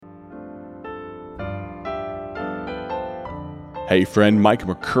Hey friend, Mike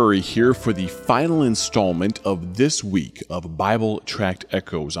McCurry here for the final installment of this week of Bible Tract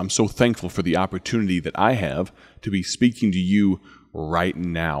Echoes. I'm so thankful for the opportunity that I have to be speaking to you right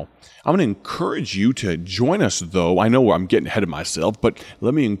now. I'm going to encourage you to join us, though. I know I'm getting ahead of myself, but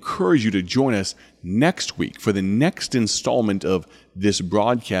let me encourage you to join us next week for the next installment of this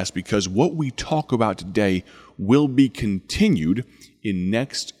broadcast, because what we talk about today will be continued in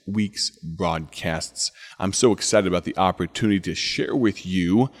next week's broadcasts. I'm so excited about the opportunity to share with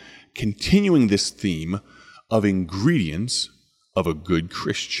you, continuing this theme of ingredients of a good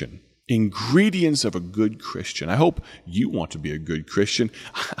Christian. Ingredients of a good Christian. I hope you want to be a good Christian.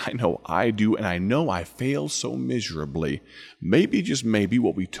 I know I do, and I know I fail so miserably. Maybe, just maybe,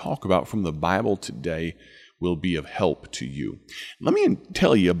 what we talk about from the Bible today will be of help to you. Let me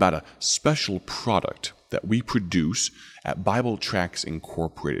tell you about a special product that we produce at Bible Tracts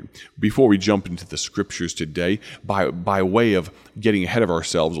Incorporated. Before we jump into the scriptures today, by way of getting ahead of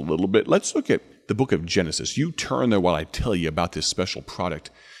ourselves a little bit, let's look at the book of Genesis. You turn there while I tell you about this special product.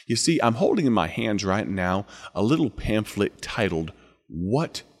 You see, I'm holding in my hands right now a little pamphlet titled,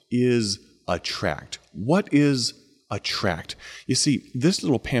 "What is a Tract?" What is a tract? You see, this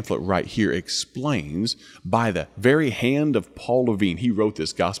little pamphlet right here explains, by the very hand of Paul Levine, he wrote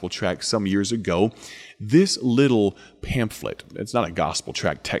this gospel tract some years ago. This little pamphlet, it's not a gospel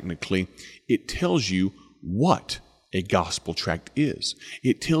tract technically, it tells you what a gospel tract is.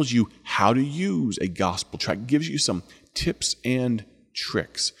 It tells you how to use a gospel tract, gives you some tips and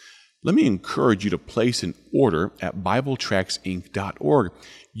tricks. Let me encourage you to place an order at BibleTractsInc.org.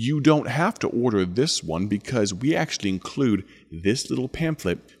 You don't have to order this one because we actually include this little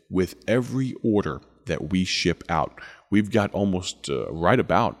pamphlet with every order that we ship out. We've got almost right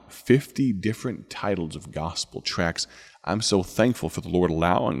about 50 different titles of gospel tracts. I'm so thankful for the Lord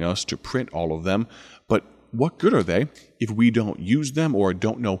allowing us to print all of them, but what good are they if we don't use them or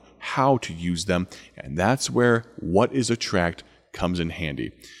don't know how to use them? And that's where What is a Tract comes in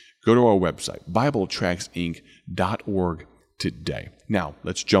handy. Go to our website, BibleTractsInc.org today. Now,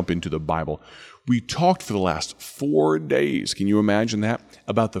 let's jump into the Bible. We talked for the last 4 days, can you imagine that,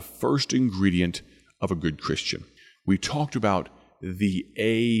 about the first ingredient of a good Christian. We talked about the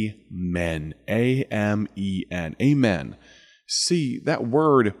Amen, A-M-E-N, Amen. See, that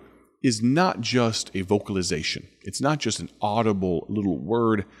word is not just a vocalization. It's not just an audible little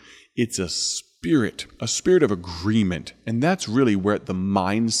word. It's a spirit of agreement. And that's really where the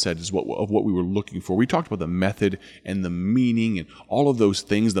mindset is of what we were looking for. We talked about the method and the meaning and all of those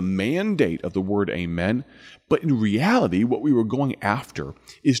things, the mandate of the word amen. But in reality, what we were going after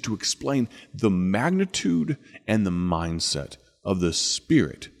is to explain the magnitude and the mindset of the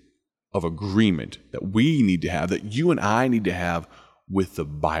spirit of agreement that we need to have, that you and I need to have with the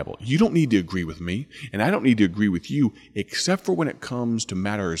Bible. You don't need to agree with me, and I don't need to agree with you, except for when it comes to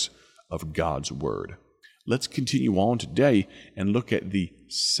matters of God's Word. Let's continue on today and look at the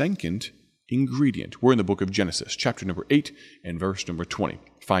second ingredient. We're in the book of Genesis, chapter number 8 and verse number 20.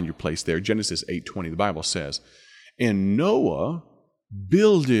 Find your place there. Genesis 8:20, the Bible says, "And Noah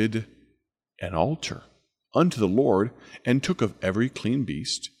builded an altar unto the Lord, and took of every clean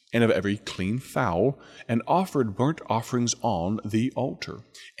beast and of every clean fowl, and offered burnt offerings on the altar.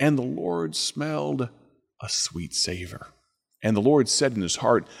 And the Lord smelled a sweet savor. And the Lord said in his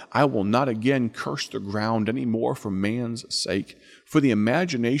heart, I will not again curse the ground any more for man's sake, for the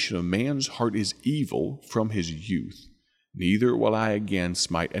imagination of man's heart is evil from his youth. Neither will I again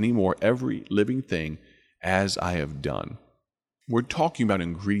smite any more every living thing as I have done." We're talking about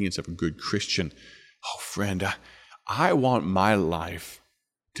ingredients of a good Christian. Oh, friend, I want my life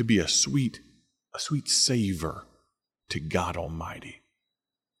to be a sweet savor to God Almighty.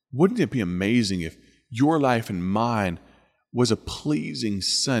 Wouldn't it be amazing if your life and mine was a pleasing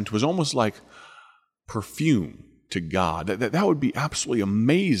scent, was almost like perfume to God? That would be absolutely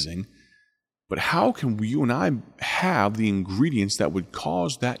amazing. But how can you and I have the ingredients that would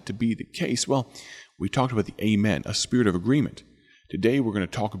cause that to be the case? Well, we talked about the Amen, a spirit of agreement. Today we're going to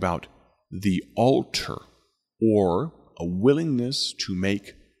talk about the altar, or a willingness to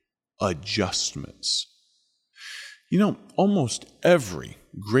make adjustments. You know, almost every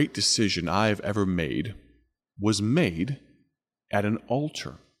great decision I've ever made was made at an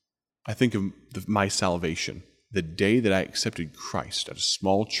altar. I think of my salvation, the day that I accepted Christ at a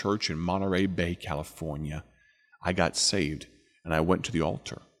small church in Monterey Bay, California. I got saved and I went to the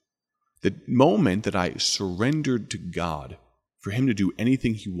altar. The moment that I surrendered to God for him to do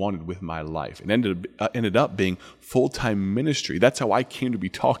anything he wanted with my life. It ended up being full-time ministry. That's how I came to be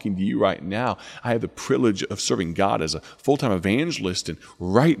talking to you right now. I have the privilege of serving God as a full-time evangelist, and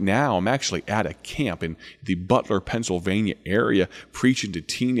right now I'm actually at a camp in the Butler, Pennsylvania area, preaching to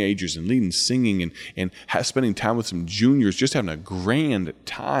teenagers and leading singing and spending time with some juniors, just having a grand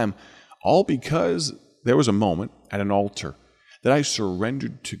time, all because there was a moment at an altar that I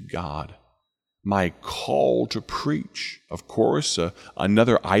surrendered to God. My call to preach, of course,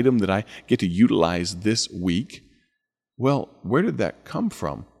 another item that I get to utilize this week. Well, where did that come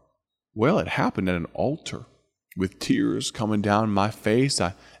from? Well, it happened at an altar. With tears coming down my face,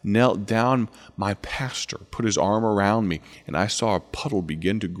 I knelt down. My pastor put his arm around me, and I saw a puddle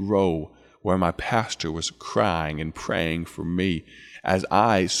begin to grow where my pastor was crying and praying for me as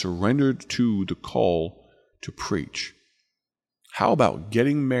I surrendered to the call to preach. How about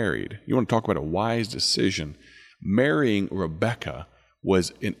getting married? You want to talk about a wise decision. Marrying Rebecca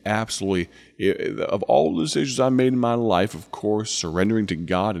was an absolutely, of all the decisions I made in my life, of course, surrendering to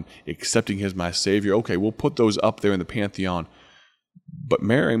God and accepting Him as my Savior. Okay, we'll put those up there in the pantheon. But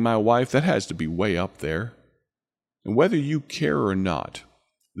marrying my wife, that has to be way up there. And whether you care or not,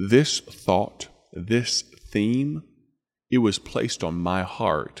 this thought, this theme, it was placed on my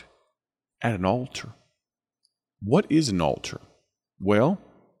heart at an altar. What is an altar? Well,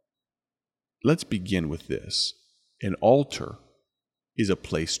 let's begin with this. An altar is a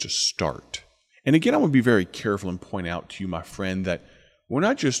place to start. And again, I want to be very careful and point out to you, my friend, that we're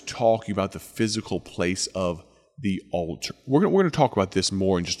not just talking about the physical place of the altar. We're going to talk about this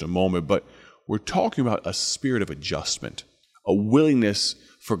more in just a moment, but we're talking about a spirit of adjustment, a willingness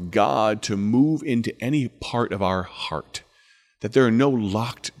for God to move into any part of our heart, that there are no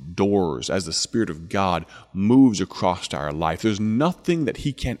locked doors as the Spirit of God moves across our life. There's nothing that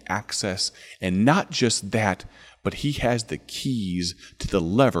He can't access, and not just that, but He has the keys to the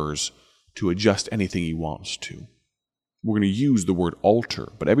levers to adjust anything He wants to. We're going to use the word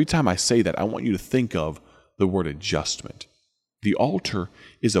altar, but every time I say that, I want you to think of the word adjustment. The altar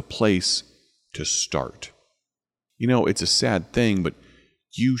is a place to start. You know, it's a sad thing, but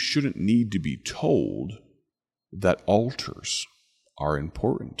you shouldn't need to be told that altars are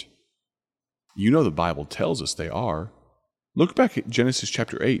important. You know the Bible tells us they are. Look back at Genesis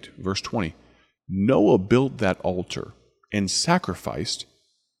chapter 8, verse 20. Noah built that altar and sacrificed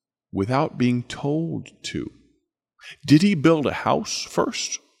without being told to. Did he build a house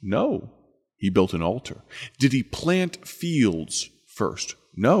first? No. He built an altar. Did he plant fields first?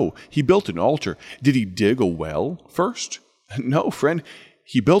 No. He built an altar. Did he dig a well first? No, friend.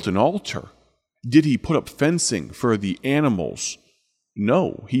 He built an altar. Did he put up fencing for the animals?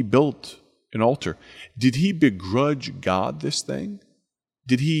 No, he built an altar. Did he begrudge God this thing?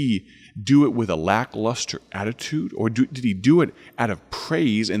 Did he do it with a lackluster attitude? Or did he do it out of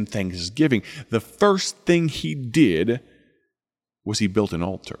praise and thanksgiving? The first thing he did was he built an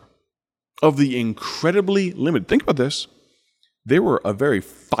altar. Of the incredibly limited, think about this, there were a very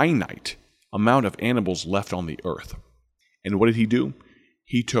finite amount of animals left on the earth. And what did he do?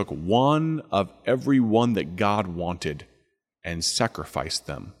 He took one of every one that God wanted and sacrificed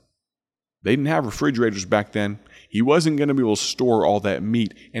them. They didn't have refrigerators back then. He wasn't going to be able to store all that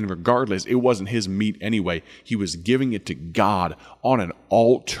meat, and regardless, it wasn't his meat anyway. He was giving it to God on an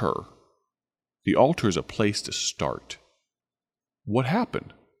altar. The altar is a place to start. What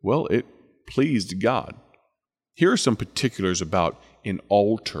happened? Well, it pleased God. Here are some particulars about an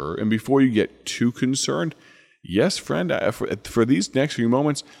altar, and before you get too concerned, yes, friend, for these next few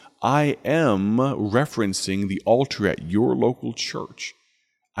moments, I am referencing the altar at your local church.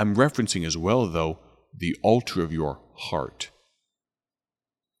 I'm referencing as well, though, the altar of your heart.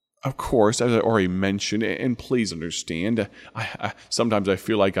 Of course, as I already mentioned, and please understand, sometimes I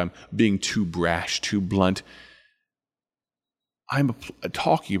feel like I'm being too brash, too blunt. I'm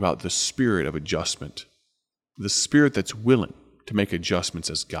talking about the spirit of adjustment, the spirit that's willing to make adjustments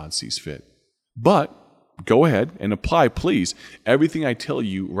as God sees fit. But go ahead and apply, please, everything I tell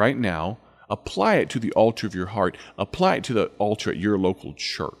you right now. Apply it to the altar of your heart. Apply it to the altar at your local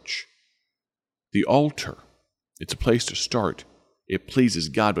church. The altar, it's a place to start. It pleases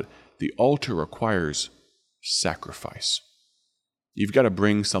God, but the altar requires sacrifice. You've got to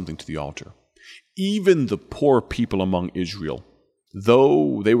bring something to the altar. Even the poor people among Israel,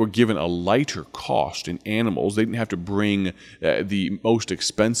 though they were given a lighter cost in animals, they didn't have to bring the most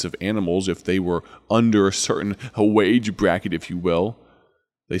expensive animals if they were under a certain wage bracket, if you will.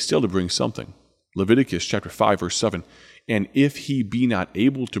 They still had to bring something. Leviticus chapter 5, verse 7, and if he be not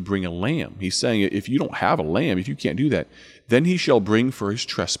able to bring a lamb, he's saying if you don't have a lamb, if you can't do that, then he shall bring for his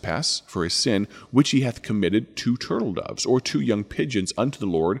trespass, for his sin, which he hath committed, 2 turtle doves, or 2 young pigeons unto the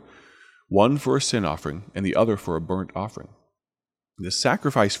Lord, one for a sin offering, and the other for a burnt offering. The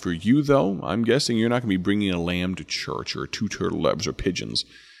sacrifice for you, though, I'm guessing you're not going to be bringing a lamb to church or 2 turtle doves or pigeons.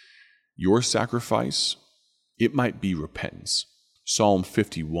 Your sacrifice, it might be repentance. Psalm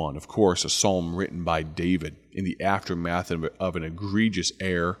 51, of course, a psalm written by David in the aftermath of an egregious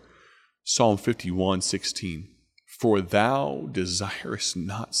error. Psalm 51:16, for thou desirest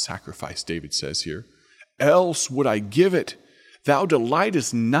not sacrifice, David says here, else would I give it. Thou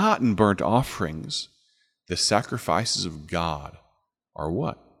delightest not in burnt offerings. The sacrifices of God are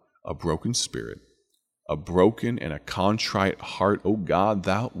what? A broken spirit, a broken and a contrite heart, O God,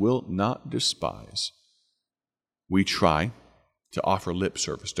 thou wilt not despise. We try to offer lip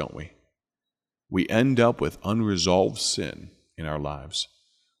service, don't we? We end up with unresolved sin in our lives.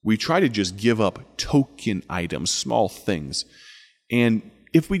 We try to just give up token items, small things. And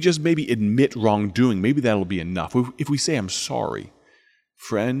if we just maybe admit wrongdoing, maybe that'll be enough. If we say, I'm sorry,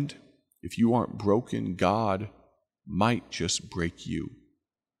 friend, if you aren't broken, God might just break you.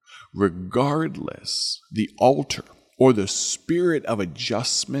 Regardless, the altar or the spirit of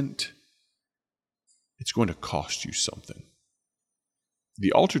adjustment, it's going to cost you something.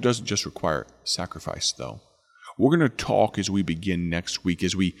 The altar doesn't just require sacrifice, though. We're going to talk as we begin next week,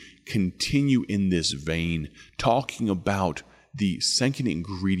 as we continue in this vein, talking about the second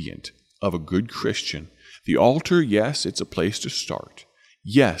ingredient of a good Christian. The altar, yes, it's a place to start.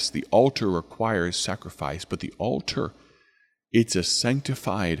 Yes, the altar requires sacrifice, but the altar, it's a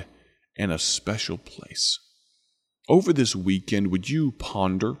sanctified and a special place. Over this weekend, would you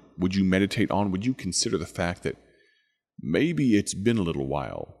ponder, would you meditate on, would you consider the fact that maybe it's been a little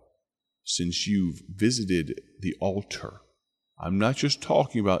while since you've visited the altar? I'm not just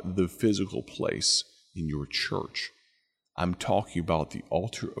talking about the physical place in your church. I'm talking about the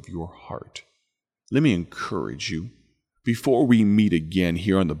altar of your heart. Let me encourage you, before we meet again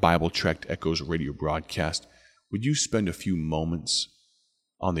here on the Bible Tract Echoes radio broadcast, would you spend a few moments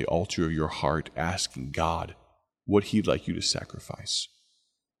on the altar of your heart asking God what He'd like you to sacrifice?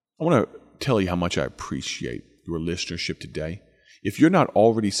 I want to tell you how much I appreciate your listenership today. If you're not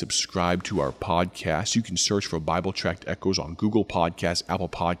already subscribed to our podcast, you can search for Bible Tract Echoes on Google Podcasts, Apple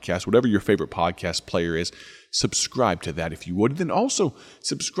Podcasts, whatever your favorite podcast player is. Subscribe to that if you would. Then also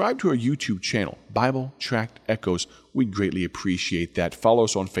subscribe to our YouTube channel, Bible Tract Echoes. We'd greatly appreciate that. Follow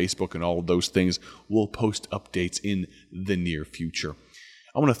us on Facebook and all of those things. We'll post updates in the near future.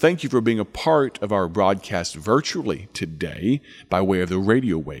 I want to thank you for being a part of our broadcast virtually today by way of the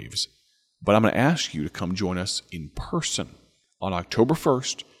radio waves. But I'm going to ask you to come join us in person on October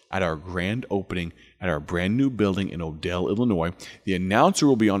 1st at our grand opening at our brand new building in Odell, Illinois. The announcer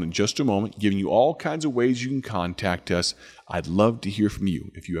will be on in just a moment, giving you all kinds of ways you can contact us. I'd love to hear from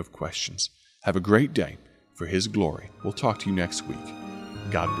you if you have questions. Have a great day for His glory. We'll talk to you next week.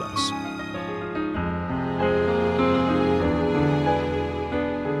 God bless.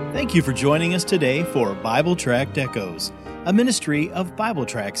 Thank you for joining us today for Bible Tract Echoes, a ministry of Bible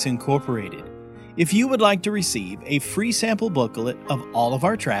Tracts Incorporated. If you would like to receive a free sample booklet of all of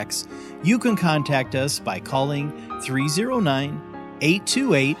our tracts, you can contact us by calling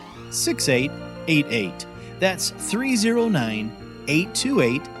 309-828-6888. That's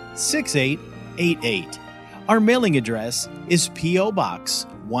 309-828-6888. Our mailing address is P.O. Box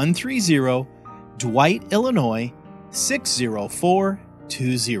 130, Dwight, Illinois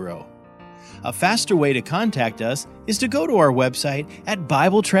 60420. A faster way to contact us is to go to our website at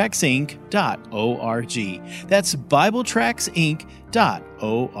BibleTractsInc.org. That's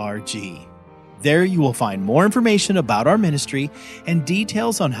BibleTractsInc.org. There you will find more information about our ministry and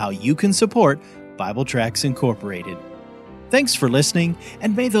details on how you can support Bible Tracts Incorporated. Thanks for listening,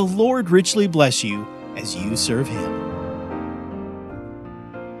 and may the Lord richly bless you as you serve Him.